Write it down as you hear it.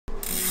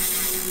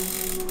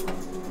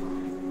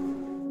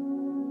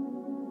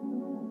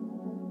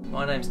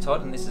my name's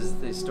Todd and this is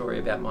the story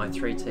about my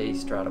 3T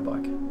Strada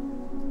bike.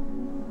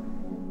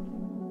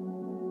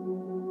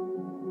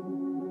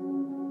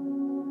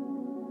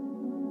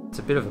 It's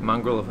a bit of a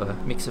mongrel of a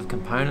mix of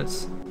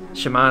components.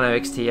 Shimano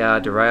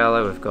XTR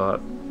derailleur, we've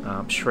got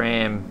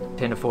SRAM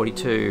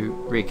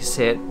 10-42 rear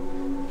cassette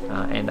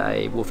and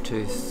a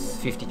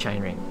Wolftooth 50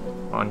 chainring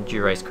on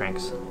Dura-Ace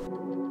cranks.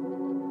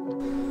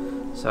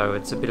 So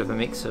it's a bit of a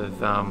mix of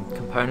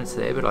components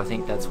there, but I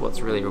think that's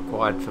what's really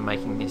required for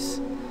making this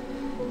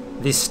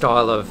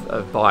style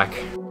of bike.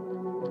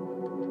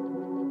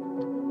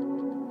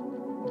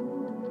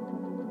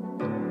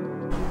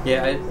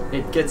 Yeah,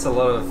 it gets a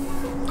lot of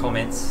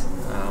comments.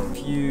 A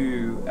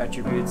few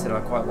attributes that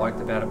I quite liked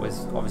about it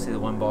was obviously the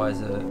one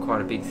bys are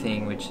quite a big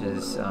thing, which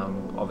is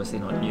obviously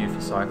not new for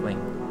cycling,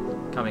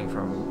 coming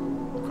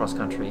from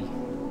cross-country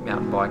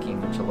mountain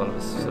biking, which a lot of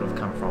us sort of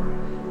come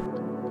from.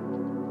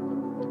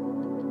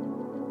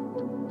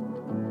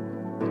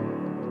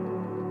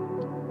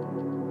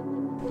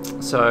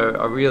 So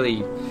I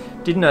really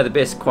didn't know the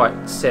best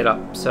quite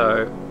setup,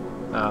 so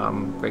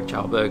Greg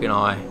Charlberg and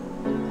I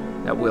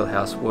at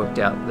Wheelhouse worked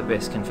out the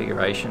best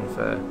configuration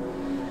for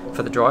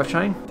the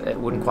drivetrain. It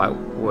wouldn't quite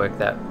work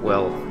that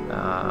well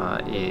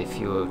if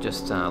you were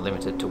just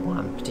limited to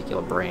one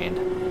particular brand.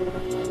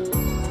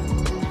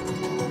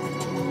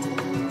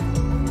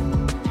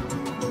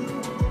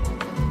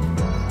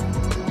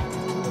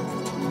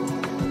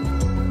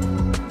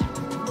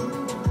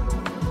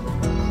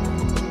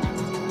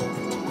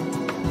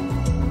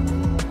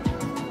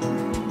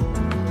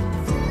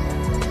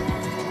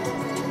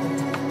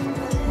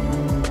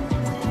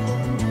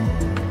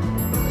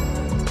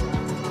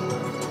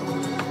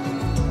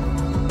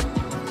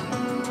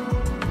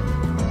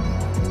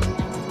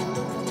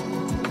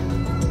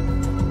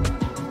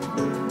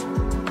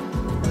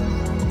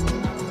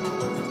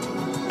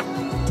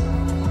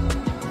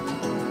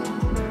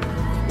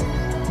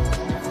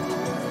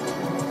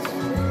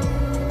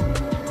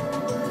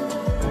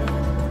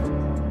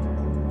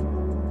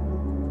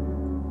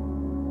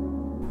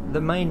 The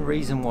main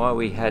reason why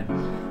we had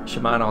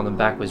Shimano on the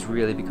back was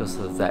really because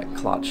of that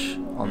clutch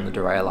on the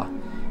derailleur,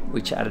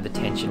 which added the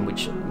tension,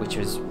 which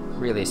was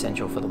really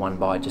essential for the one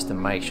by, just to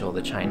make sure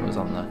the chain was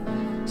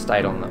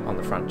stayed on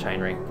the front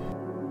chainring.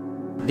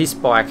 This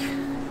bike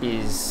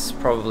is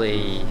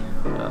probably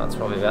it's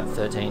probably about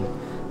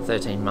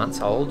 13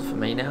 months old for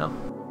me now.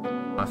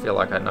 I feel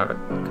like I know it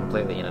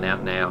completely in and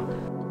out now.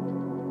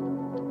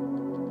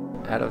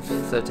 Out of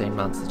 13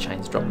 months, the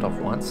chain's dropped off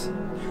once,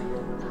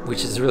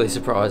 which is really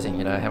surprising.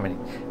 You know how many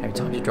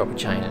times you drop a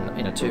chain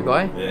in a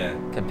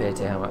 2x compared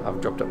to how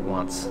I've dropped it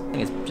once. I think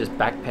it's just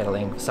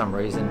backpedaling for some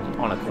reason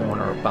on a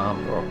corner or a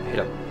bump or hit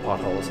a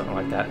pothole or something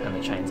like that, and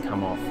the chain's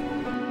come off.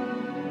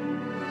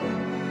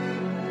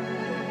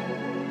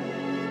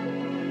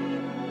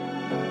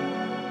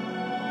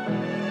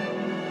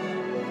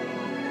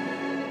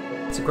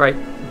 It's a great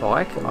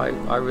bike.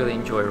 I really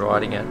enjoy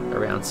riding it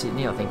around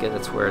Sydney. I think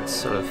that's where it's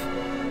sort of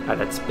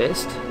at its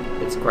best.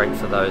 It's great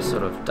for those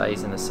sort of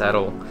days in the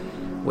saddle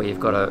where you've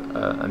got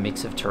a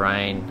mix of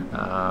terrain,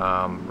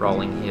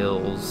 rolling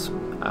hills,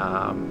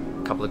 a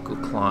couple of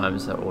good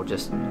climbs, or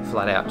just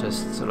flat out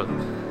just sort of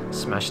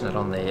smashing it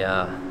on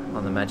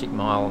the magic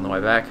mile on the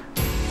way back.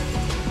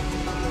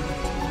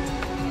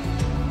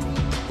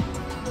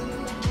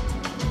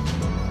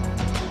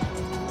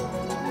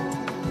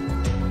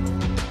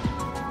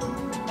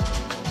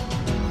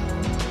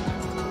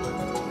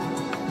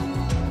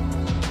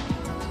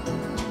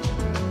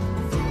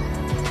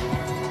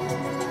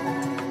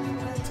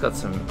 Got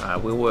some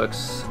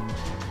Wheelworks,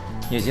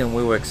 New Zealand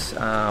Wheelworks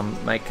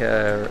make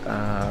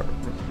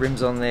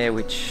rims on there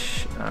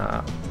which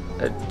are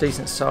a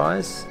decent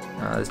size.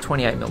 There's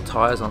 28mm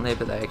tyres on there,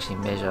 but they actually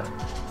measure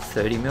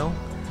 30mm,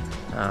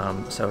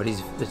 so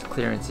the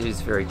clearance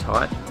is very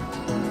tight.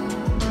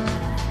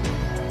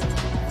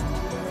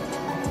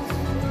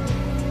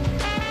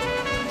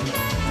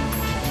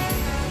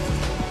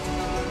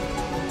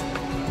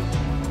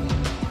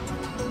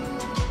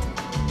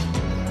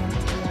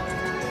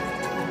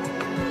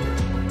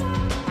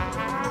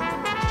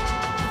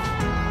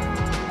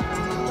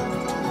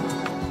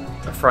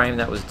 Frame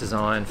that was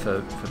designed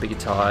for bigger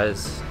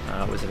tyres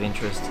was of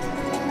interest.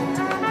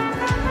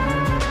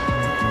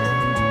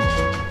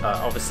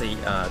 Obviously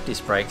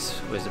disc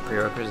brakes was a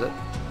prerequisite,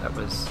 that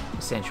was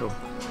essential.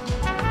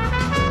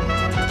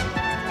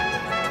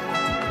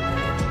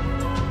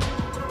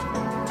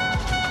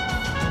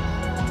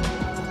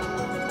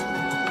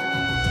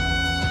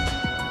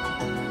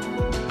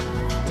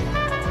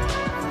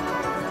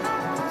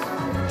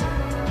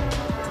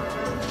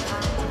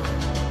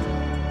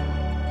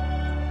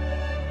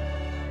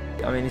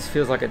 I mean, this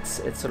feels like it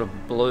sort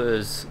of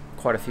blurs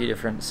quite a few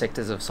different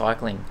sectors of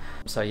cycling.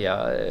 So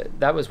yeah,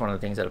 that was one of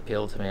the things that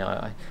appealed to me.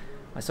 I've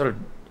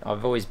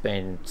always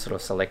been sort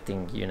of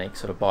selecting unique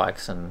sort of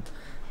bikes and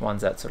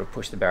ones that sort of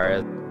push the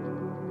barrier.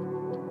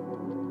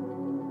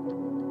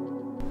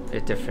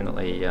 It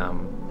definitely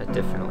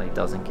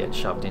doesn't get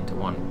shoved into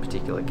one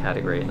particular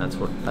category, and that's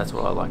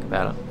what I like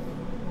about it.